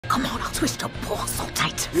Come on, I'll twist your paw so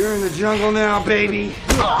tight. You're in the jungle now, baby.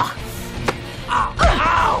 Ow!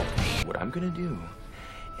 Ow! What I'm gonna do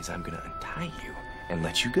is I'm gonna untie you and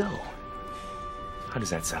let you go. How does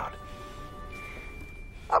that sound?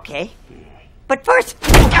 Okay. But first...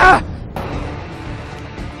 Deal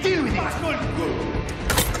with it.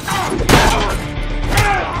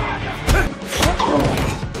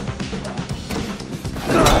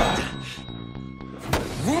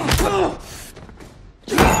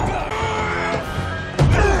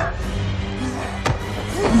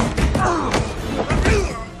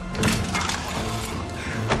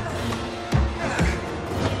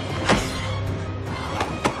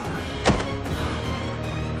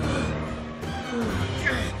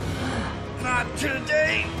 Not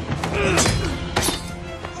today.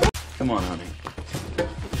 Come on, honey.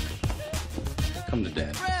 Come to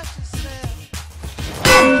Dad.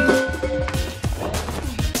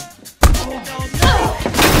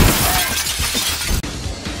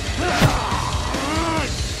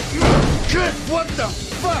 Shit, what the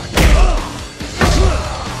fuck?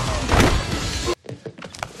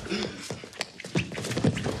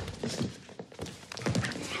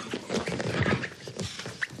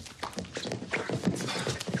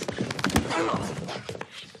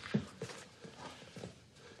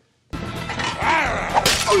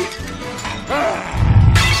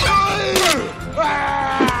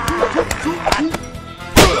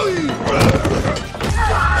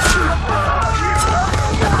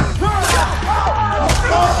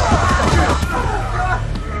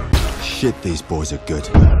 Shit, these boys are good.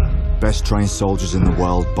 Best trained soldiers in the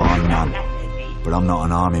world, bar none. But I'm not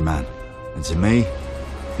an army man. And to me,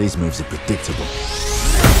 these moves are predictable.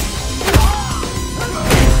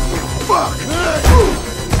 Fuck!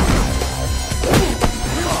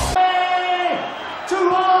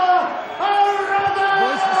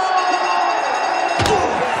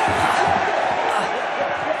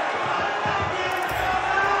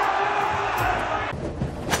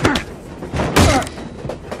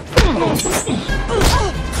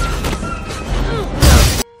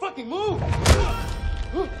 Fucking move!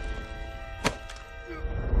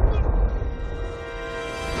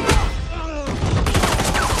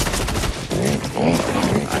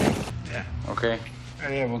 Okay.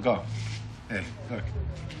 Yeah, we'll go. Hey, look.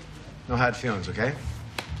 No hard feelings, okay?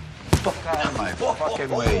 Fuck out of my fucking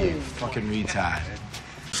way, you fucking retard.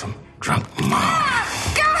 Some drunk mom.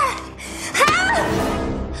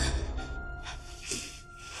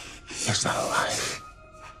 It's not alive.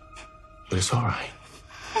 But it's all right.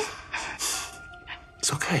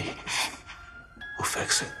 It's okay. We'll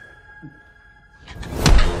fix it.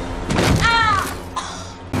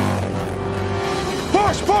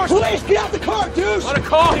 Push! Police, get out the car, dude! What a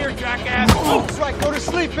call here, jackass! Oh, that's right, go to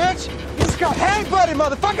sleep, bitch! You just got headbutted,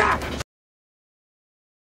 motherfucker!